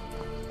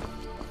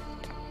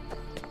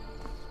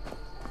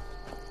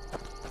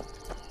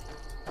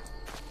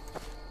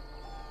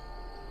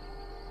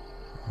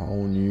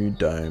 Whole new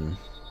dome.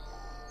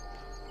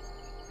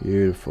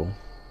 Beautiful.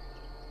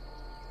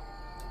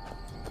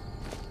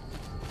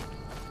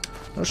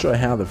 Not sure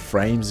how the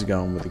frames are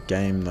going with the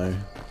game though.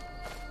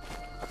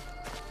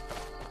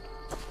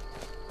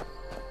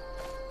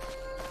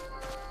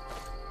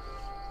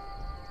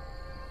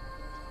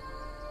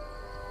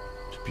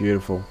 It's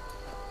beautiful.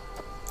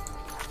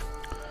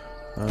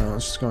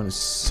 Let's just go into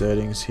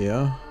settings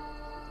here.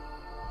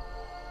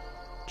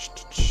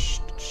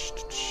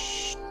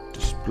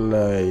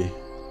 Display.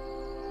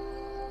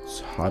 It's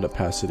high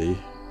opacity.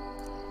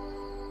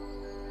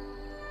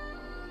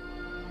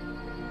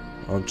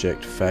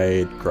 Object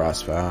fade,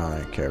 grass fade. I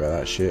don't care about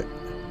that shit.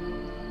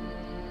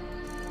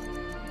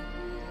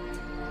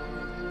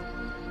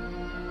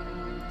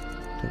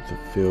 Depth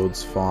of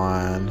field's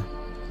fine.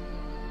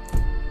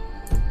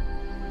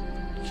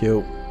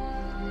 Kill.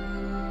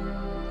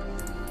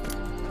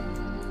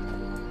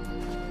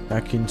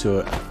 Back into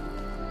it.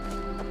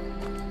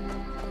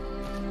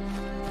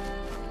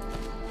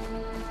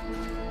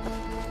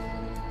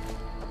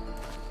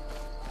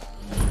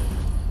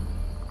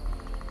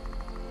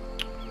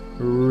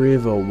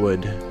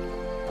 Riverwood.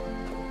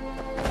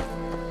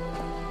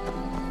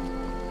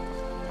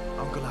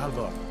 Uncle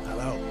Alva,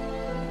 hello.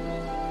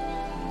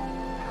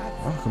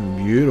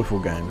 Fucking beautiful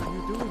game.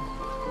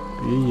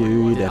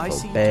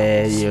 Beautiful.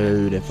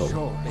 Beautiful.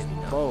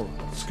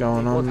 What's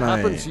going on, mate? What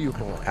happened to you,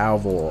 boy?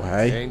 Alvor,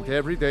 hey? Ain't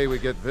every day we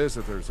get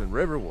visitors in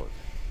Riverwood.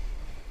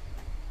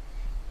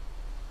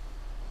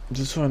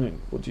 Just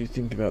wondering, what do you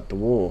think about the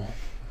war?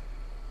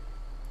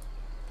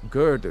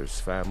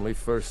 Gerder's family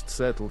first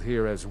settled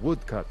here as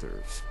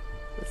woodcutters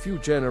a few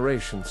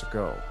generations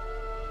ago.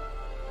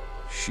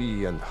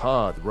 She and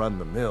Hod run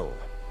the mill.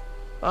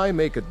 I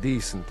make a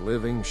decent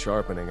living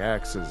sharpening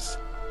axes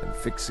and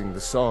fixing the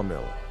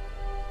sawmill.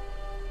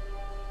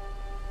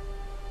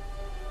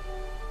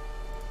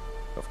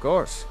 Of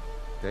course,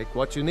 take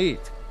what you need.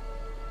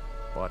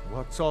 But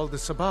what's all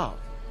this about?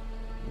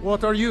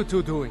 What are you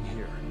two doing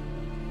here?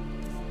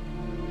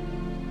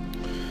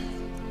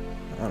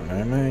 I don't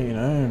know, mate, you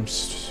know,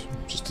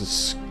 just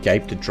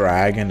escaped a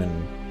dragon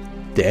and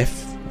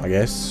death, I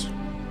guess.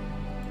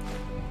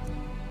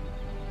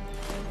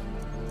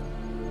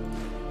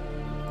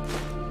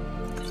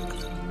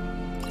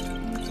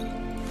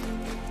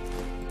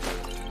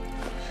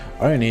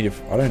 I don't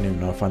even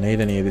know if I need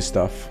any of this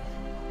stuff.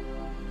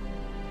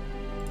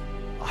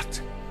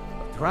 What?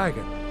 A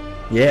dragon?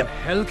 Yep.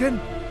 Helgen?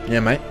 Yeah,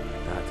 mate.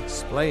 That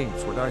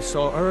explains what I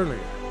saw earlier.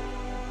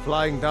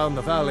 Flying down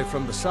the valley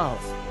from the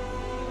south.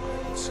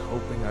 I was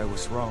hoping I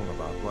was wrong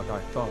about what I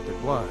thought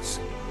it was.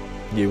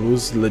 It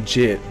was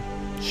legit.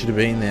 Should have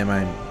been there,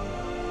 mate.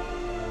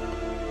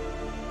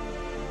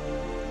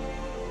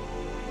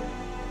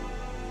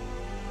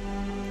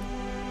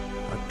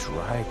 A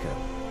dragon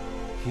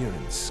here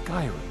in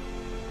Skyrim.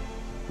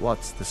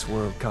 What's this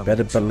world coming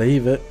Better to?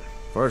 believe it.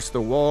 First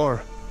the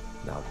war,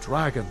 now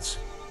dragons.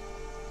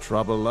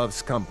 Trouble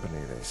loves company,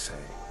 they say.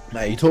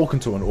 Mate, you're talking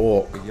to an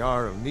orc. The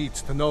Jarl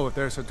needs to know if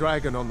there's a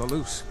dragon on the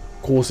loose.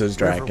 Of course there's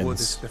Riverwood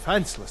dragons. is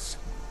defenseless.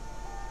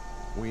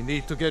 We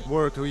need to get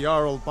word to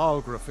Jarl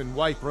Balgruuf in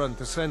Whiterun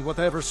to send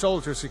whatever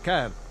soldiers he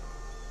can.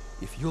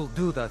 If you'll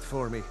do that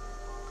for me,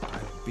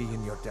 I'll be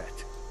in your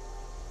debt.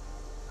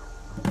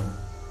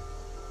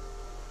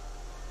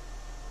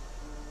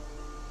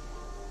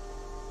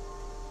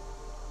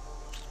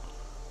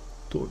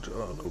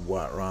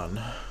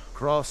 Whiterun.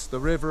 Cross the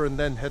river and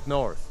then head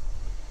north.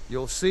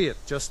 You'll see it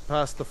just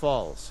past the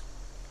falls.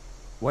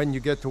 When you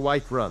get to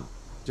Whiterun,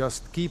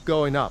 just keep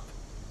going up.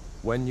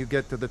 When you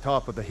get to the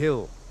top of the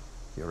hill,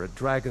 you're at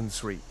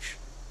Dragon's Reach,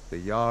 the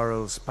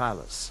Jarl's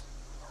palace.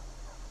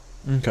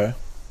 Okay.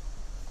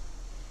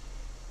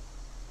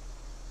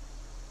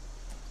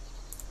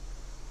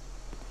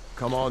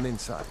 Come on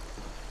inside.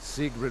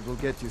 Sigrid will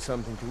get you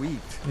something to eat.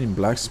 In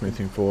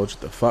blacksmithing forge,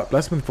 what the fuck?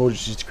 Blacksmithing forge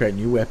is used to create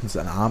new weapons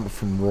and armor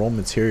from raw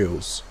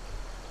materials.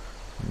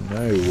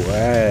 No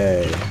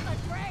way.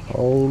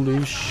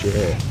 Holy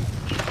shit.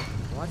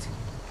 What?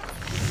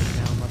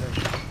 Now, Mother.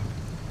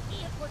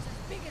 It was as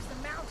big as the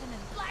mountain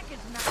and black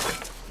as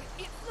night.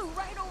 It flew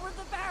right over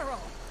the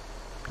barrel.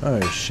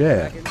 Oh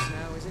shit. Dragons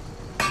now, is it?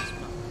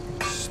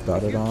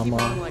 Studded armor,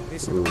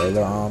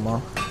 leather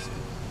armor.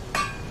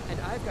 And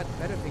I've got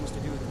better things to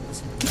do than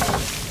listen.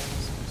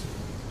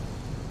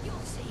 You'll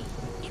see.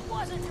 It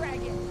was a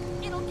dragon.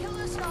 It'll kill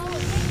us all and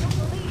then you'll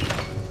believe.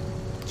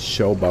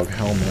 Shellbug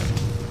helmet.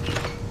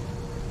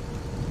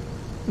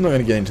 I'm not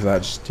going to get into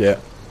that just yet.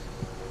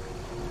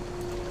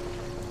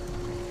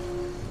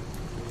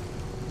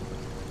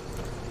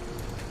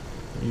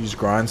 Use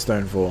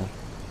grindstone for.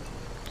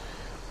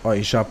 Oh,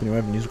 you sharpen your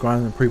weapon. Use grind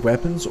and improve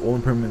weapons. All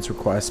improvements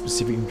require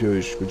specific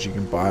materials which you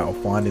can buy or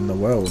find in the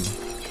world.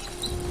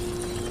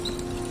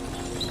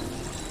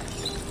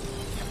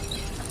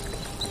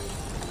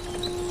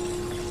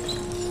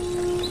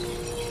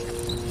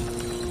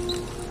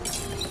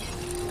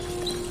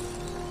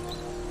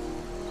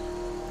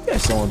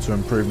 Yes, I want to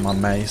improve my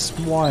mace.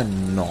 Why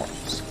not?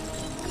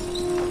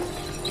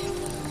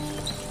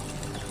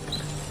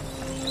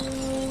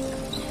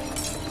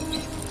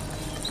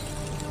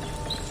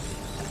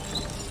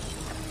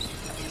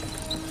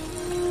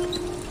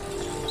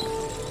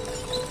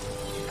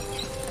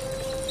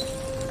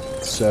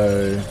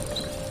 So,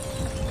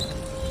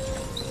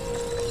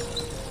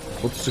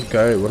 what's to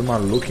go? What am I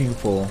looking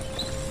for?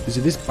 Is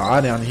it this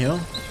bar down here?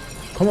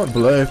 Comment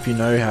below if you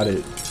know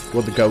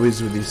what the go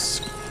is with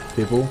this,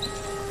 people.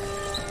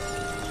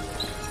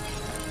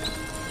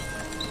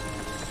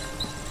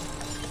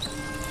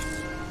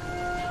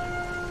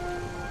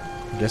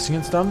 I'm guessing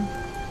it's done.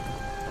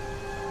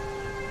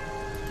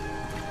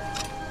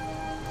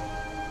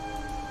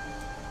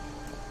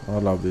 I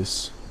love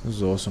this. This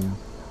is awesome.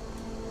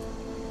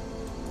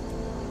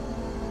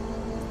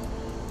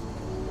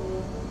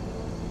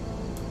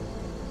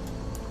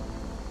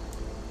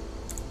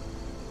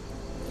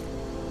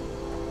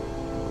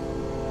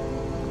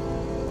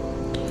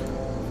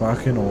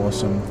 Fucking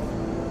awesome.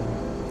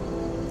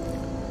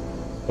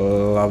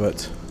 Love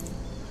it.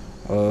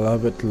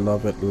 Love it,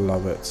 love it,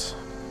 love it.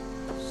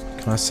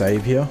 Can I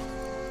save here?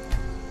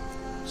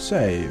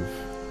 Save.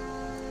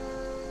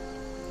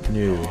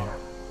 New.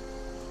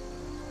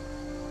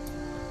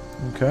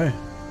 Okay.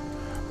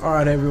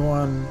 Alright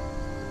everyone.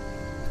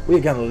 We're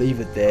gonna leave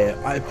it there.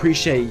 I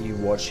appreciate you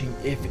watching.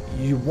 If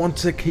you want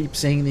to keep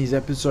seeing these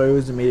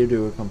episodes and me to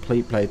do a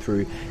complete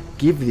playthrough,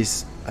 give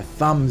this a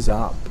thumbs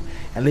up.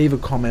 And leave a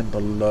comment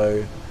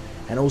below,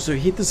 and also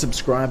hit the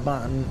subscribe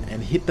button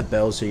and hit the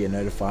bell so you're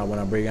notified when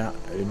I bring out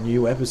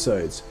new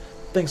episodes.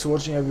 Thanks for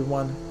watching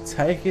everyone.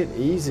 Take it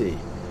easy.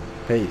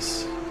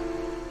 Peace.